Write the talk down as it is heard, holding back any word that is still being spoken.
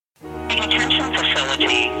detention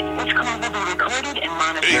facility. This call will be recorded and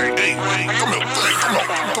monitored. Hey, come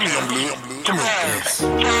here, young blood. Come here.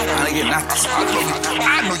 I ain't getting nothing.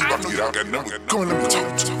 I know you about to get out that number. Come on, let me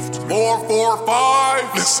talk to you.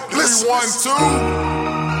 445. Listen. 312.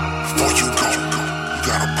 Before you go, you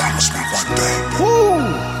gotta promise me one thing.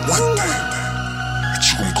 One thing. That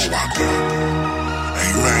you gon' go out there.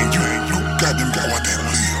 Hey, man, you goddamn go out there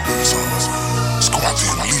and live. So, let's go out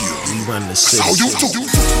there and live. You run the That's city. all you do.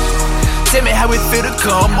 Tell me how it feel to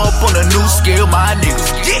come up on a new scale, my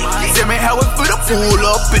niggas. Tell me how it feel to pull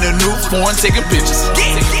up in a new phone taking pictures.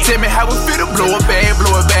 Tell me how it feel to blow a bag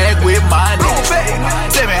with my niggas.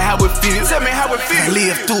 Tell me how it feel.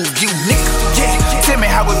 Live through you, nigga. Tell me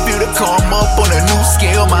how it feel to come up on a new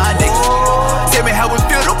scale, my niggas. Tell me how it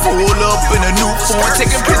feel to pull up in a new phone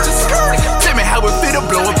taking pictures. Tell me how it feel to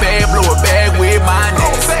blow a bag with my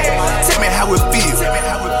niggas. Tell me how it feel.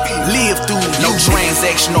 Live through no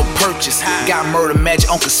transaction, no purchase. Got murder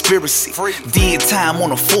magic on conspiracy. Did time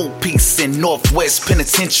on a full piece in Northwest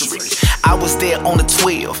Penitentiary. I was there on the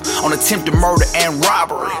 12, on attempted murder and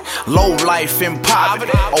robbery. Low life and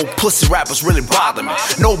poverty. Old pussy rappers really bother me.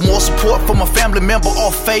 No more support from a family member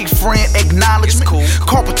or fake friend acknowledgement.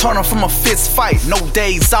 Carpet turner from a fist fight. No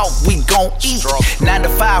days off, we gon' eat. 9 to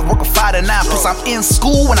 5, working 5 to 9. Plus I'm in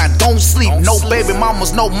school when I don't sleep. No baby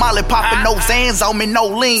mamas, no molly popping, no Zans on me, no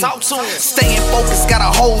lean. Staying focused, got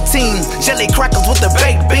a whole team. Jelly crackers with the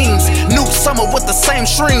baked beans. New summer with the same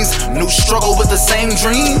streams. New struggle with the same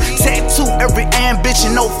dream. Tattoo every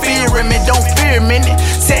ambition, no fear in me, don't fear me.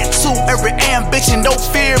 Tattoo every ambition, no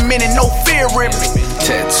fear in me, no fear in me.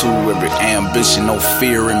 Tattoo every ambition, no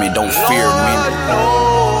fear in me, don't fear me.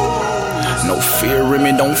 No fear in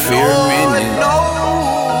me, don't fear me.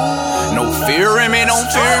 No fear in me, don't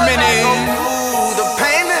fear me.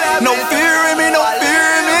 No fear in me, no fear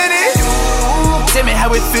in me. Tell me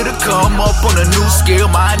how it feel to come up on a new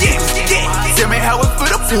scale, my niggas. Tell me how it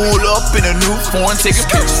feel to pull up in a new phone taking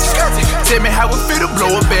pictures. Tell me how it feel to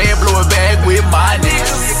blow a bag with my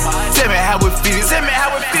niggas. Tell me how it feels.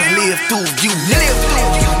 Live through you, nigga.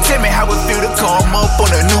 Tell me how it feel to come up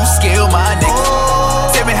on a new scale, my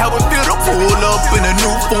niggas. Tell me how it feel to pull up in a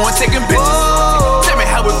new phone taking pictures. Tell me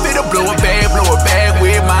how it feel to blow a bag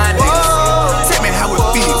with my niggas. Tell me how it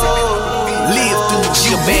feels. Live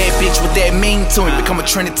through you, bad bitch with that mean to me. Become a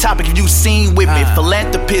trending topic if you seen with me.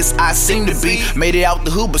 Philanthropist I seem to be. Made it out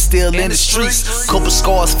the hood but still in the streets. Couple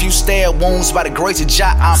scars, few stab wounds. By the grace of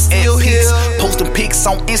Jah, I'm still here. Posting pics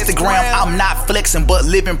on Instagram. I'm not flexing but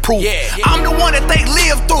living proof. I'm the one that they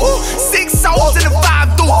live through. 6 souls and the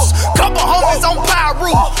 5 dudes. Couple homies on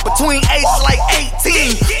Pyro. Between ages like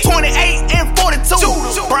 18, 28 and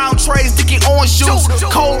 42. Brown trays, dicky orange juice.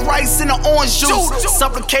 Cold rice in the orange juice.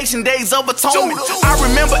 Supplication days of atonement. I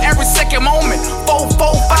remember every second moment. 4, 4,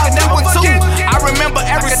 5, 2, 2. I remember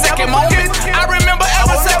every second moment.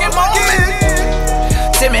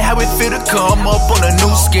 Tell me how it feel to come up on a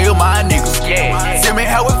new scale, my niggas. Tell me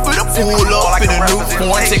how it feel to pull up in a new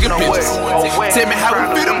phone taking pictures. Tell me how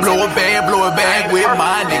it feel to blow a bag with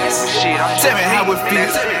my niggas. Tell me how it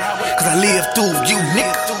feels, cause I live through you,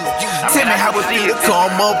 nigga. Tell me how it feel to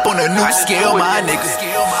come up on a new scale, my niggas.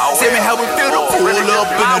 Tell me how it feel to pull up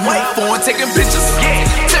in a new phone taking pictures.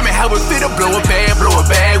 Tell me how it feel to blow a bag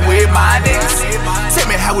with my niggas. Tell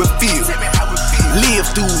me how it feels. Live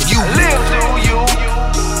through you.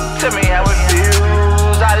 Tell me how it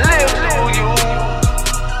feels. I live through you.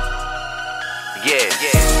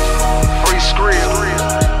 Free Skrill,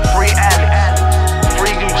 free Alex,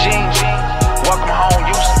 free Eugene. Welcome home,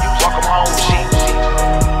 welcome home, G.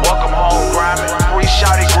 Welcome home, Grimy. Free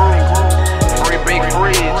Shawty Groove, free Big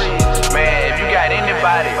Fridge. Man, if you got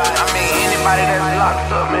anybody that's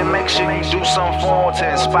locked up, man, make sure you do something for them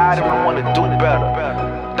to inspire them and want to do better.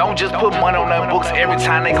 Don't just put money on their books every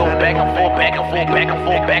time they go back and forth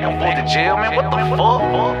to jail, man. What the fuck?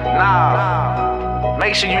 Nah.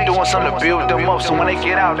 Make sure you're doing something to build them up so when they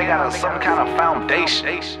get out, they got some kind of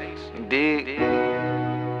foundation. You dig?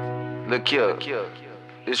 Look here.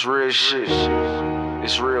 It's real shit.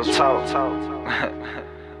 It's real talk.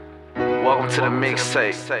 Welcome to the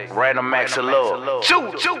mixtape. Random Acts of Love.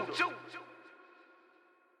 Choo!